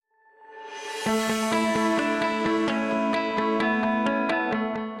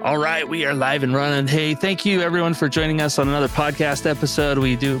All right, we are live and running. Hey, thank you everyone for joining us on another podcast episode.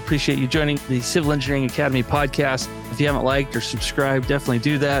 We do appreciate you joining the Civil Engineering Academy podcast. If you haven't liked or subscribed, definitely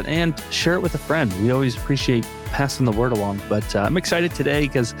do that and share it with a friend. We always appreciate passing the word along. But I'm excited today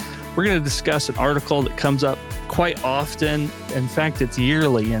because we're going to discuss an article that comes up quite often. In fact, it's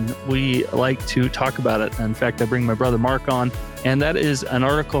yearly, and we like to talk about it. In fact, I bring my brother Mark on, and that is an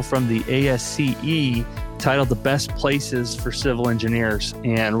article from the ASCE titled The Best Places for Civil Engineers.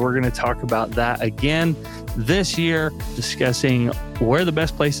 And we're going to talk about that again this year, discussing where the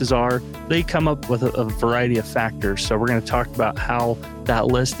best places are. They come up with a variety of factors. So we're going to talk about how that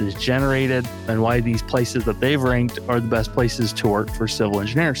list is generated and why these places that they've ranked are the best places to work for civil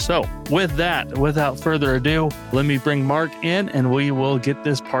engineers. So with that, without further ado, let me bring Mark in and we will get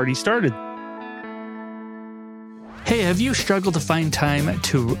this party started. Hey, have you struggled to find time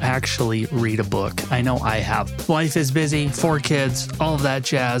to actually read a book? I know I have. Life is busy, 4 kids, all of that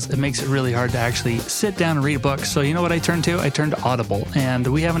jazz. It makes it really hard to actually sit down and read a book. So you know what I turn to? I turn to Audible, and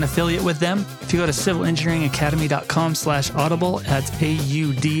we have an affiliate with them. If you go to civilengineeringacademy.com/audible, that's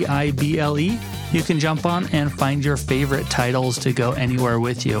AUDIBLE, you can jump on and find your favorite titles to go anywhere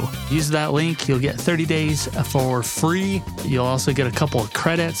with you. Use that link. You'll get 30 days for free. You'll also get a couple of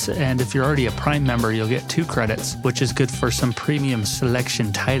credits. And if you're already a Prime member, you'll get 2 credits, which is good for some premium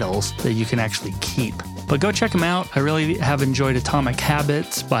selection titles that you can actually keep. But go check them out. I really have enjoyed Atomic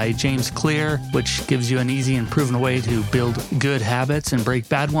Habits by James Clear, which gives you an easy and proven way to build good habits and break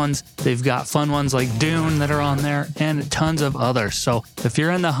bad ones. They've got fun ones like Dune that are on there and tons of others. So if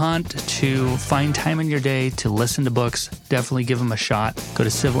you're in the hunt to find time in your day to listen to books, definitely give them a shot. Go to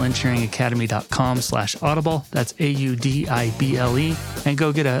civilengineeringacademy.com/audible. That's AUDIBLE, and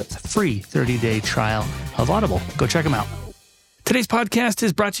go get a free 30-day trial of Audible. Go check them out. Today's podcast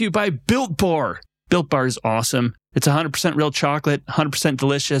is brought to you by Built Bar. Built Bar is awesome. It's 100% real chocolate, 100%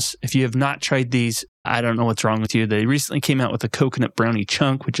 delicious. If you have not tried these, I don't know what's wrong with you. They recently came out with a coconut brownie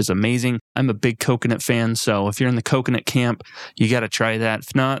chunk, which is amazing. I'm a big coconut fan, so if you're in the coconut camp, you got to try that.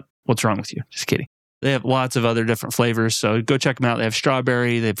 If not, what's wrong with you? Just kidding. They have lots of other different flavors, so go check them out. They have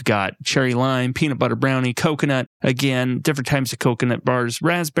strawberry, they've got cherry lime, peanut butter brownie, coconut. Again, different types of coconut bars,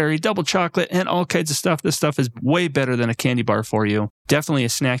 raspberry, double chocolate, and all kinds of stuff. This stuff is way better than a candy bar for you. Definitely a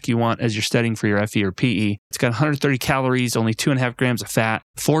snack you want as you're studying for your FE or PE. It's got 130 calories, only 2.5 grams of fat,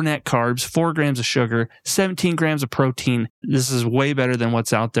 4 net carbs, 4 grams of sugar, 17 grams of protein. This is way better than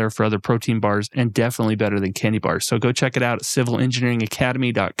what's out there for other protein bars and definitely better than candy bars. So go check it out at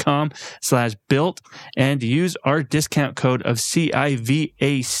civilengineeringacademy.com/built and use our discount code of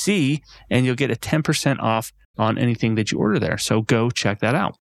CIVAC and you'll get a 10% off on anything that you order there. So go check that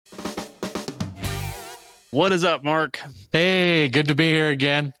out. What is up, Mark? Hey, good to be here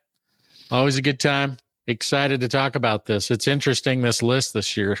again. Always a good time. Excited to talk about this. It's interesting, this list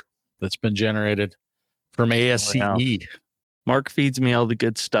this year that's been generated from ASCE. Wow. Mark feeds me all the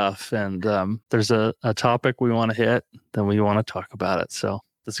good stuff, and there's a topic we want to hit, then we want to talk about it. So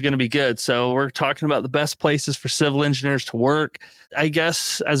this is going to be good. So we're talking about the best places for civil engineers to work. I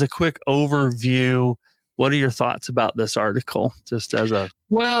guess as a quick overview, what are your thoughts about this article?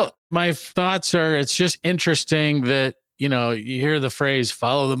 Well, my thoughts are, it's just interesting that, you hear the phrase,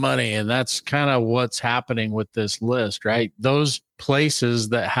 follow the money. And that's kind of what's happening with this list, right? Those places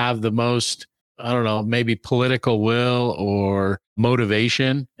that have the most, I don't know, maybe political will or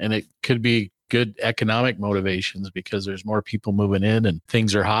motivation, and it could be good economic motivations because there's more people moving in and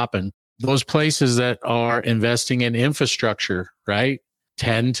things are hopping. Those places that are investing in infrastructure, right,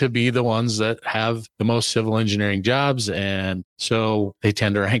 tend to be the ones that have the most civil engineering jobs. And so they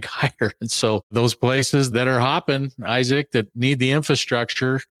tend to rank higher. And so those places that are hopping, Isaac, that need the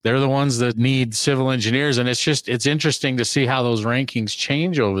infrastructure, they're the ones that need civil engineers. And it's interesting to see how those rankings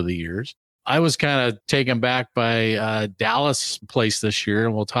change over the years. I was kind of taken back by Dallas place this year,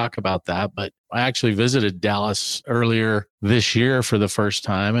 and we'll talk about that. But I actually visited Dallas earlier this year for the first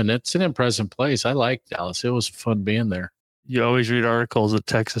time, and it's an impressive place. I like Dallas. It was fun being there. You always read articles that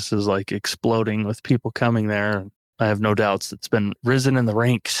Texas is like exploding with people coming there. I have no doubts it's been risen in the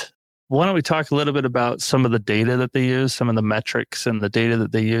ranks. Why don't we talk a little bit about some of the data that they use, some of the metrics and the data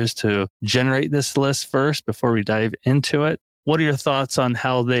that they use to generate this list first before we dive into it? What are your thoughts on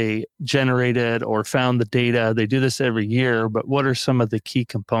how they generated or found the data? They do this every year, but what are some of the key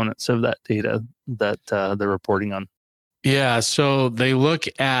components of that data that they're reporting on? Yeah, so they look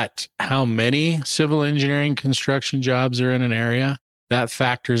at how many civil engineering construction jobs are in an area. That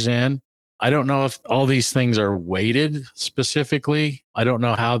factors in. I don't know if all these things are weighted specifically. I don't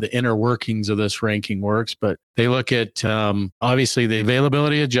know how the inner workings of this ranking works, but they look at obviously the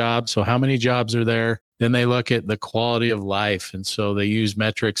availability of jobs. So how many jobs are there? Then they look at the quality of life. And so they use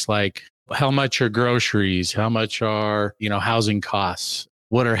metrics like how much are groceries? How much are, housing costs?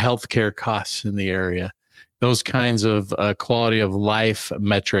 What are healthcare costs in the area? Those kinds of quality of life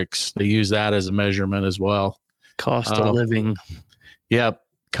metrics. They use that as a measurement as well. Cost of living. Yep.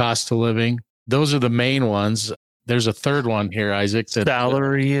 Cost of living. Those are the main ones. There's a third one here, Isaac.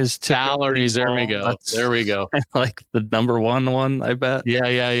 Salaries. There we go. There we go. Like the number one, I bet.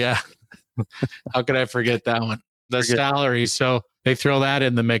 Yeah. How could I forget that one? The salary. So they throw that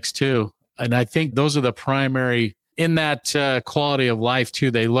in the mix too. And I think those are the primary in that quality of life too.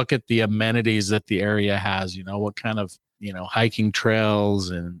 They look at the amenities that the area has, what kind of, hiking trails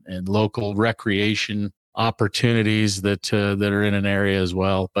and local recreation opportunities that are in an area as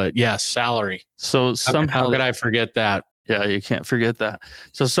well. But yes, salary. So somehow, how could I forget that? Yeah, you can't forget that.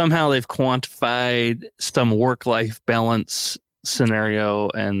 So somehow they've quantified some work-life balance scenario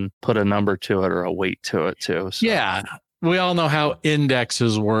and put a number to it or a weight to it too. So. Yeah. We all know how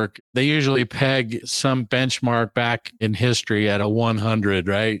indexes work. They usually peg some benchmark back in history at a 100,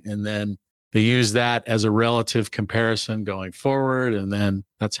 right? And then they use that as a relative comparison going forward. And then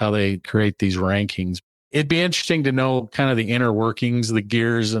that's how they create these rankings. It'd be interesting to know kind of the inner workings, the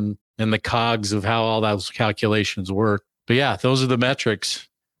gears and the cogs of how all those calculations work. But yeah, those are the metrics.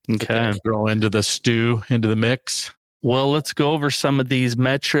 Okay. Throw into the stew, into the mix. Well, let's go over some of these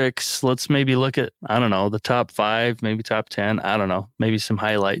metrics. Let's maybe look at, the top 5, maybe top 10. Maybe some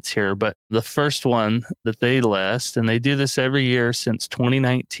highlights here. But the first one that they list, and they do this every year since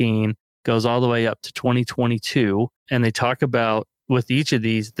 2019, goes all the way up to 2022. And they talk about, with each of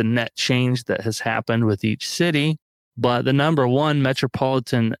these, the net change that has happened with each city. But the number one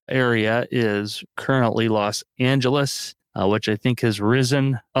metropolitan area is currently Los Angeles, which I think has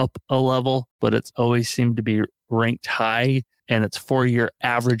risen up a level, but it's always seemed to be ranked high, and its 4-year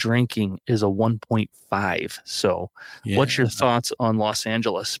average ranking is a 1.5. So what's your thoughts on Los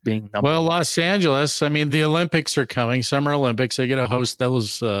Angeles being number one? Los Angeles, the Olympics are coming, Summer Olympics. They get to host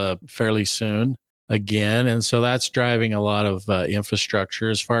those fairly soon again. And so that's driving a lot of infrastructure.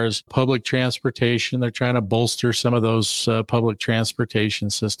 As far as public transportation, they're trying to bolster some of those public transportation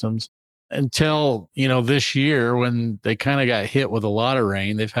systems. Until, this year when they kind of got hit with a lot of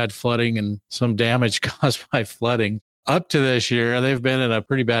rain, they've had flooding and some damage caused by flooding. Up to this year, they've been in a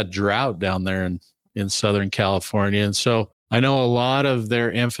pretty bad drought down there in Southern California. And so I know a lot of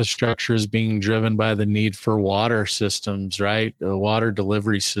their infrastructure is being driven by the need for water systems, right? Water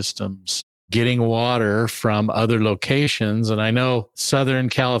delivery systems, getting water from other locations. And I know Southern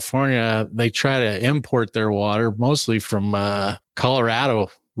California, they try to import their water mostly from Colorado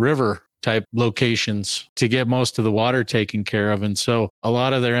River type locations to get most of the water taken care of. And so a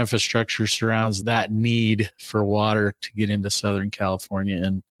lot of their infrastructure surrounds that need for water to get into Southern California.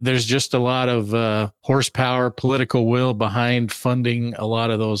 And there's just a lot of horsepower, political will behind funding a lot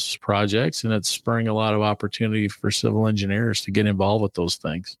of those projects. And it's spurring a lot of opportunity for civil engineers to get involved with those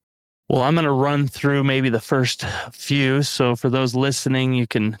things. Well, I'm going to run through maybe the first few. So for those listening, you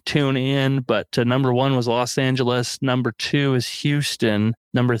can tune in. But number 1 was Los Angeles. Number 2 is Houston.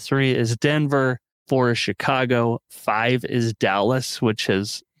 Number 3 is Denver. 4 is Chicago. 5 is Dallas, which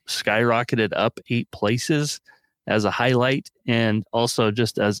has skyrocketed up 8 places as a highlight. And also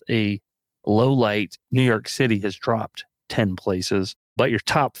just as a low light, New York City has dropped 10 places. But your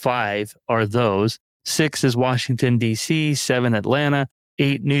top 5 are those. 6 is Washington, D.C., 7 Atlanta,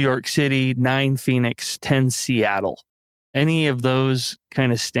 8 New York City, 9 Phoenix, 10 Seattle. Any of those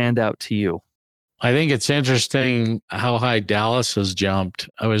kind of stand out to you? I think it's interesting how high Dallas has jumped.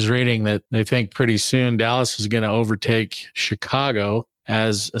 I was reading that they think pretty soon Dallas is going to overtake Chicago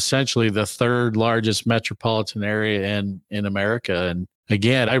as essentially the 3rd largest metropolitan area in America. And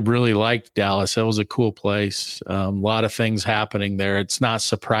again, I really liked Dallas. That was a cool place. A lot of things happening there. It's not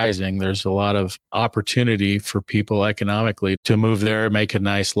surprising. There's a lot of opportunity for people economically to move there, make a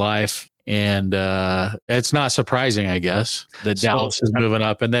nice life. And it's not surprising, I guess, that Dallas is moving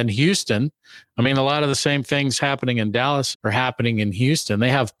up. And then Houston, a lot of the same things happening in Dallas are happening in Houston.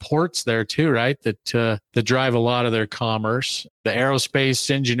 They have ports there too, right? That drive a lot of their commerce. The aerospace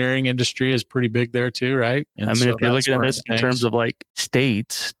engineering industry is pretty big there too, right? And if you're looking at this in terms of like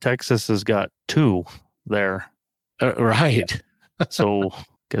states, Texas has got 2 there. Right. So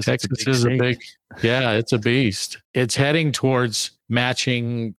Texas is a big, it's a beast. It's heading towards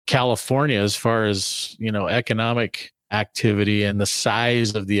matching California as far as, economic activity and the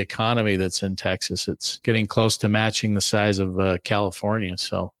size of the economy that's in Texas. It's getting close to matching the size of California.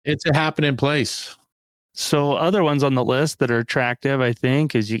 So it's a happening place. So other ones on the list that are attractive, I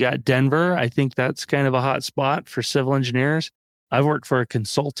think, is you got Denver. I think that's kind of a hot spot for civil engineers. I've worked for a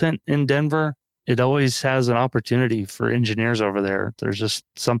consultant in Denver. it always has an opportunity for engineers over there. There's just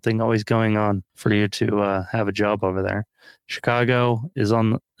something always going on for you to have a job over there. Chicago is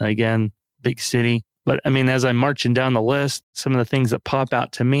again, big city. But I mean, as I'm marching down the list, some of the things that pop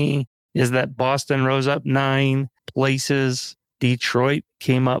out to me is that Boston rose up 9 places. Detroit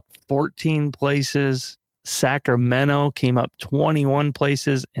came up 14 places. Sacramento came up 21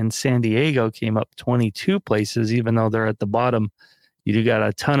 places, and San Diego came up 22 places, even though they're at the bottom. You do got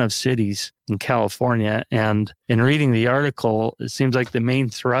a ton of cities in California. And in reading the article, it seems like the main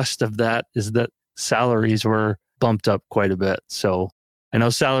thrust of that is that salaries were bumped up quite a bit. So I know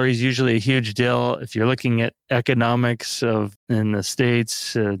salary is usually a huge deal. If you're looking at economics in the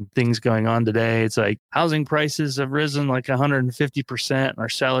States, things going on today, it's like housing prices have risen like 150% and our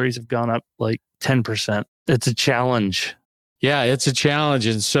salaries have gone up like 10%. It's a challenge. Yeah, it's a challenge.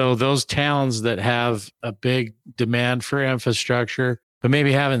 And so those towns that have a big demand for infrastructure, but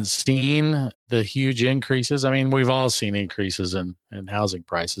maybe haven't seen the huge increases. I mean, we've all seen increases in housing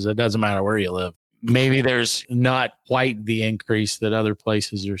prices. It doesn't matter where you live. Maybe there's not quite the increase that other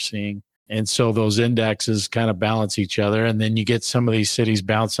places are seeing. And so those indexes kind of balance each other. And then you get some of these cities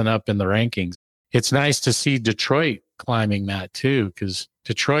bouncing up in the rankings. It's nice to see Detroit climbing that too, because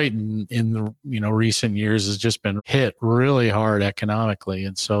Detroit in the recent years has just been hit really hard economically.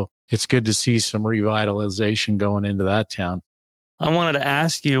 And so it's good to see some revitalization going into that town. I wanted to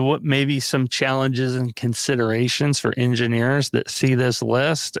ask you what maybe some challenges and considerations for engineers that see this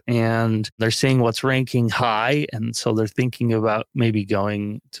list and they're seeing what's ranking high. And so they're thinking about maybe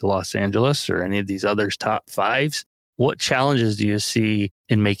going to Los Angeles or any of these others top 5s. What challenges do you see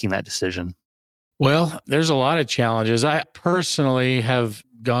in making that decision? Well, there's a lot of challenges. I personally have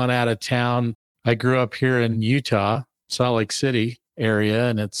gone out of town. I grew up here in Utah, Salt Lake City area,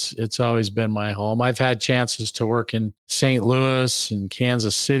 and it's always been my home. I've had chances to work in St. Louis and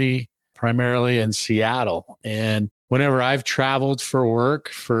Kansas City, primarily in Seattle. And whenever I've traveled for work,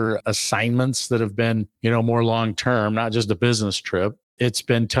 for assignments that have been, more long-term, not just a business trip, it's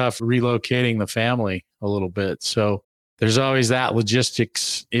been tough relocating the family a little bit. So there's always that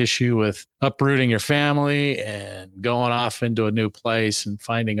logistics issue with uprooting your family and going off into a new place and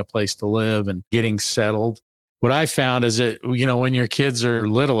finding a place to live and getting settled. What I found is that, when your kids are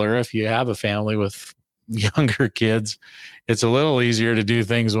littler, if you have a family with younger kids, it's a little easier to do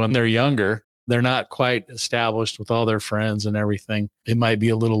things when they're younger. They're not quite established with all their friends and everything. It might be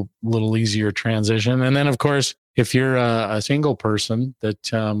a little easier transition. And then, of course, if you're a single person,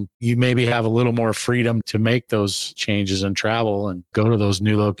 that you maybe have a little more freedom to make those changes and travel and go to those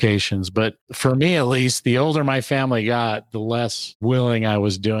new locations. But for me, at least, the older my family got, the less willing I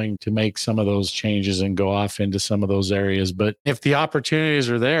was doing to make some of those changes and go off into some of those areas. But if the opportunities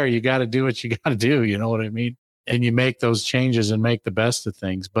are there, you got to do what you got to do. You know what I mean? And you make those changes and make the best of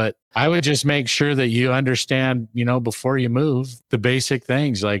things. But I would just make sure that you understand, before you move, the basic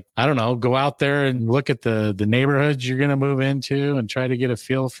things. Like, I don't know, go out there and look at the neighborhoods you're going to move into and try to get a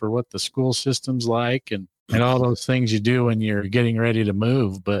feel for what the school system's like and all those things you do when you're getting ready to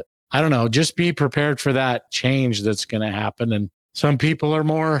move. But I don't know, just be prepared for that change that's going to happen. And some people are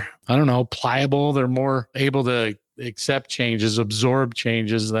more, pliable. They're more able to accept changes, absorb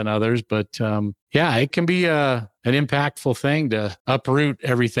changes than others. But it can be an impactful thing to uproot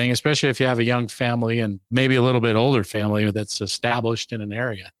everything, especially if you have a young family and maybe a little bit older family that's established in an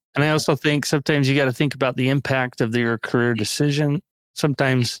area. And I also think sometimes you got to think about the impact of your career decision.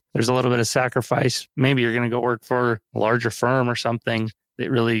 Sometimes there's a little bit of sacrifice. Maybe you're going to go work for a larger firm or something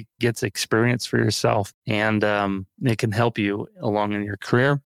that really gets experience for yourself, and it can help you along in your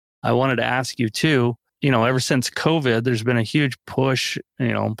career. I wanted to ask you too, ever since COVID, there's been a huge push,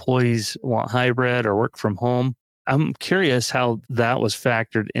 employees want hybrid or work from home. I'm curious how that was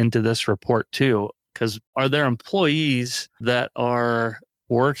factored into this report too, because are there employees that are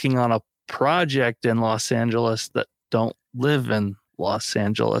working on a project in Los Angeles that don't live in Los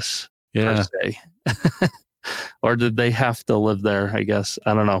Angeles per se? Or did they have to live there? I guess.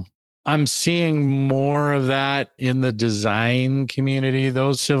 I don't know. I'm seeing more of that in the design community.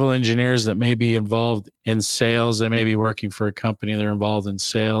 Those civil engineers that may be involved in sales, they may be working for a company, they're involved in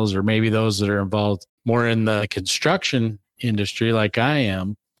sales, or maybe those that are involved more in the construction industry like I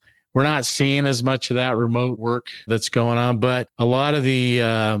am. We're not seeing as much of that remote work that's going on, but a lot of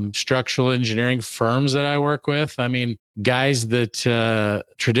the structural engineering firms that I work with, guys that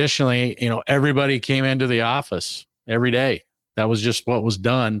traditionally, everybody came into the office every day. That was just what was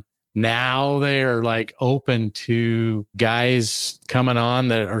done. Now they're like open to guys coming on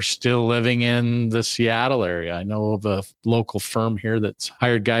that are still living in the Seattle area. I know of a local firm here that's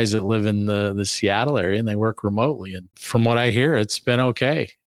hired guys that live in the Seattle area and they work remotely. And from what I hear, it's been okay.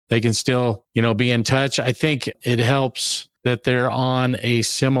 they can still, be in touch. I think it helps that they're on a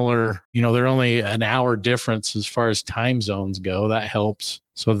similar, they're only an hour difference as far as time zones go. That helps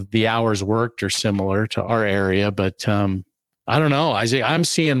so that the hours worked are similar to our area. But I don't know. I'm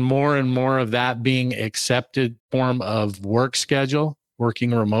seeing more and more of that being accepted form of work schedule,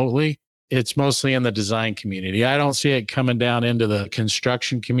 working remotely. It's mostly in the design community. I don't see it coming down into the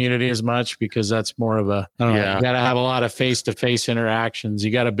construction community as much because that's more of I don't know, you got to have a lot of face-to-face interactions.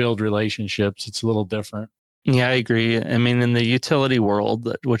 You got to build relationships. It's a little different. Yeah, I agree. I mean, in the utility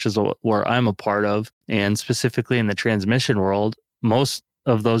world, which is where I'm a part of, and specifically in the transmission world, most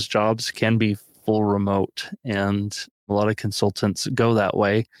of those jobs can be full remote. And a lot of consultants go that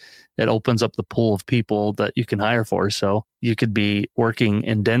way. It opens up the pool of people that you can hire for. So you could be working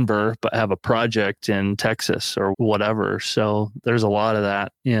in Denver, but have a project in Texas or whatever. So there's a lot of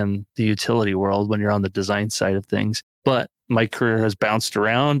that in the utility world when you're on the design side of things. But my career has bounced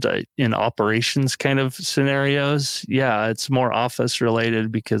around in operations kind of scenarios. Yeah, it's more office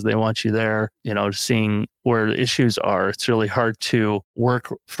related because they want you there, seeing where the issues are. It's really hard to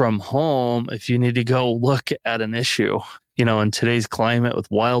work from home if you need to go look at an issue. In today's climate with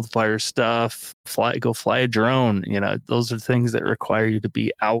wildfire stuff, go fly a drone. Those are things that require you to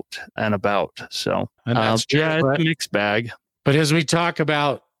be out and about. So, and that's true, it's a mixed bag. But as we talk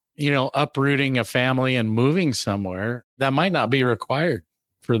about, uprooting a family and moving somewhere, that might not be required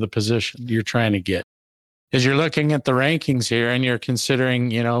for the position you're trying to get. As you're looking at the rankings here and you're considering,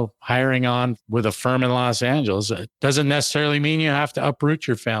 hiring on with a firm in Los Angeles, it doesn't necessarily mean you have to uproot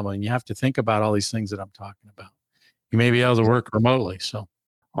your family, and you have to think about all these things that I'm talking about. You may be able to work remotely. So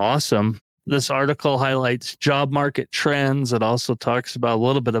awesome. This article highlights job market trends. It also talks about a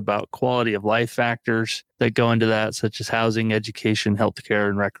little bit about quality of life factors that go into that, such as housing, education, healthcare,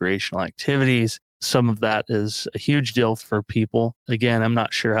 and recreational activities. Some of that is a huge deal for people. Again, I'm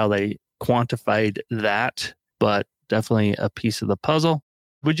not sure how they quantified that, but definitely a piece of the puzzle.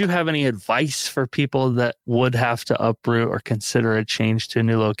 Would you have any advice for people that would have to uproot or consider a change to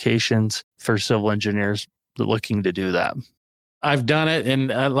new locations for civil engineers looking to do that? I've done it. And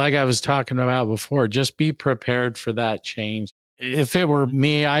like I was talking about before, just be prepared for that change. If it were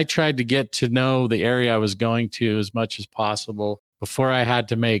me, I tried to get to know the area I was going to as much as possible before I had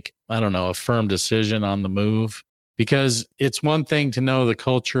to make, a firm decision on the move. Because it's one thing to know the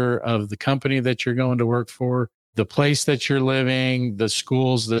culture of the company that you're going to work for, the place that you're living, the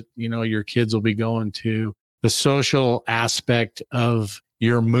schools that, your kids will be going to, the social aspect of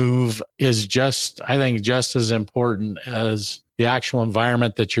your move is I think just as important as the actual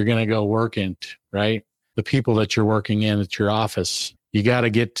environment that you're going to go work in, right? The people that you're working in at your office. You got to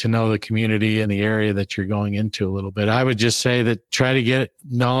get to know the community and the area that you're going into a little bit. I would just say that try to get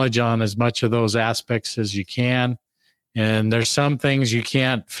knowledge on as much of those aspects as you can. And there's some things you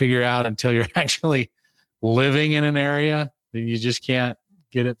can't figure out until you're actually living in an area. You just can't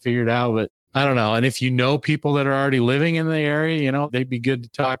get it figured out. But I don't know. And if you know people that are already living in the area, they'd be good to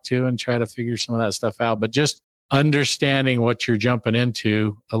talk to and try to figure some of that stuff out. But just understanding what you're jumping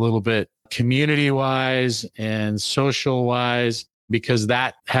into a little bit community-wise and social-wise, because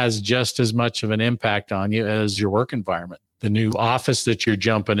that has just as much of an impact on you as your work environment, the new office that you're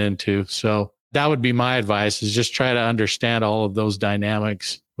jumping into. So that would be my advice, is just try to understand all of those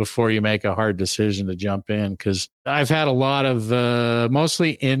dynamics before you make a hard decision to jump in. Because I've had a lot of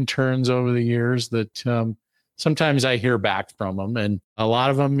mostly interns over the years that sometimes I hear back from them. And a lot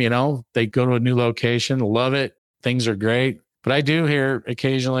of them, they go to a new location, love it. Things are great. But I do hear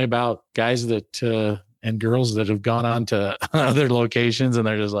occasionally about guys that and girls that have gone on to other locations and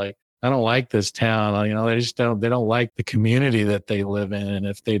they're just like, I don't like this town. They don't like the community that they live in. And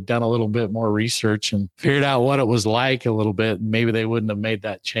if they'd done a little bit more research and figured out what it was like a little bit, maybe they wouldn't have made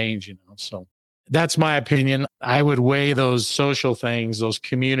that change, So that's my opinion. I would weigh those social things, those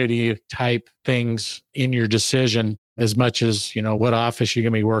community type things in your decision as much as, what office you're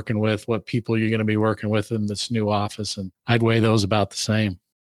going to be working with, what people you're going to be working with in this new office. And I'd weigh those about the same.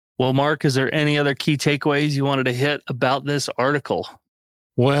 Well, Mark, is there any other key takeaways you wanted to hit about this article?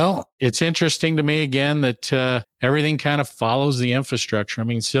 Well, it's interesting to me, again, that everything kind of follows the infrastructure. I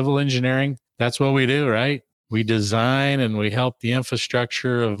mean, civil engineering, that's what we do, right? We design and we help the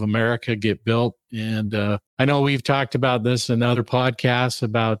infrastructure of America get built. And I know we've talked about this in other podcasts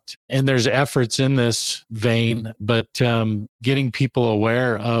and there's efforts in this vein, but getting people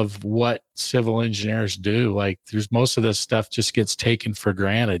aware of what civil engineers do. Like most of this stuff just gets taken for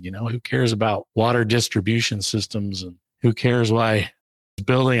granted. Who cares about water distribution systems, and who cares why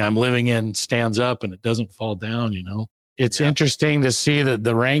building I'm living in stands up and it doesn't fall down, It's interesting to see that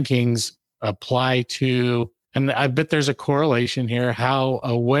the rankings apply to And I bet there's a correlation here, how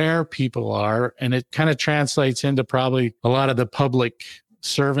aware people are. And it kind of translates into probably a lot of the public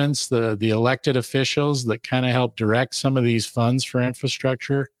servants, the elected officials that kind of help direct some of these funds for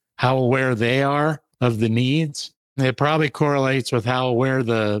infrastructure, how aware they are of the needs. It probably correlates with how aware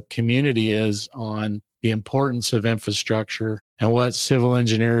the community is on the importance of infrastructure and what civil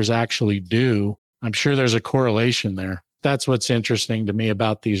engineers actually do. I'm sure there's a correlation there. That's what's interesting to me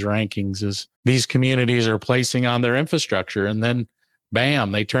about these rankings is these communities are placing on their infrastructure, and then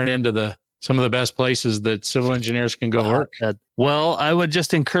bam, they turn into some of the best places that civil engineers can go work. Well, I would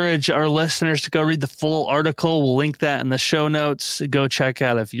just encourage our listeners to go read the full article. We'll link that in the show notes. Go check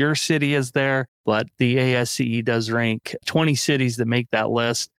out if your city is there. But the ASCE does rank 20 cities that make that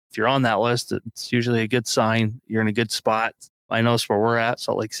list. If you're on that list, it's usually a good sign. You're in a good spot. I know it's where we're at.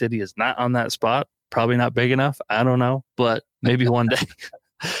 Salt Lake City is not on that spot. Probably not big enough. I don't know, but maybe one day.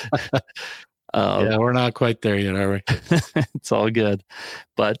 Yeah, we're not quite there yet, are we? It's all good.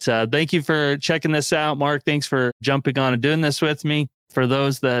 But thank you for checking this out, Mark. Thanks for jumping on and doing this with me. For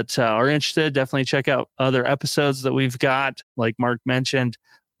those that are interested, definitely check out other episodes that we've got. Like Mark mentioned,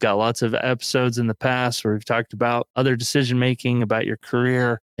 got lots of episodes in the past where we've talked about other decision-making, about your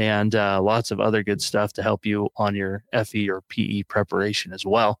career, and lots of other good stuff to help you on your FE or PE preparation as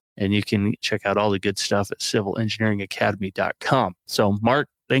well. And you can check out all the good stuff at civilengineeringacademy.com. So Mark,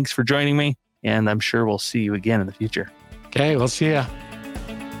 thanks for joining me, and I'm sure we'll see you again in the future. Okay, we'll see ya.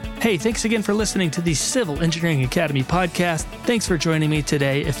 Hey, thanks again for listening to the Civil Engineering Academy podcast. Thanks for joining me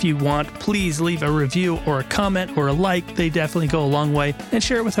today. If you want, please leave a review or a comment or a like. They definitely go a long way. And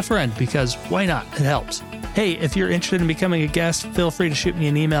share it with a friend because why not? It helps. Hey, if you're interested in becoming a guest, feel free to shoot me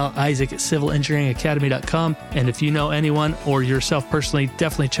an email, isaac@civilengineeringacademy.com. And if you know anyone or yourself personally,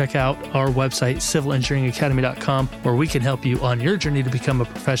 definitely check out our website, civilengineeringacademy.com, where we can help you on your journey to become a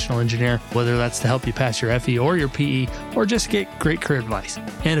professional engineer, whether that's to help you pass your FE or your PE, or just get great career advice.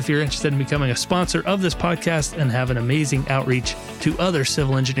 And if you're interested in becoming a sponsor of this podcast and have an amazing outreach to other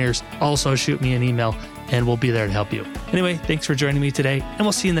civil engineers, also shoot me an email and we'll be there to help you. Anyway, thanks for joining me today, and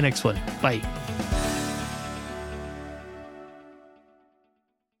we'll see you in the next one. Bye.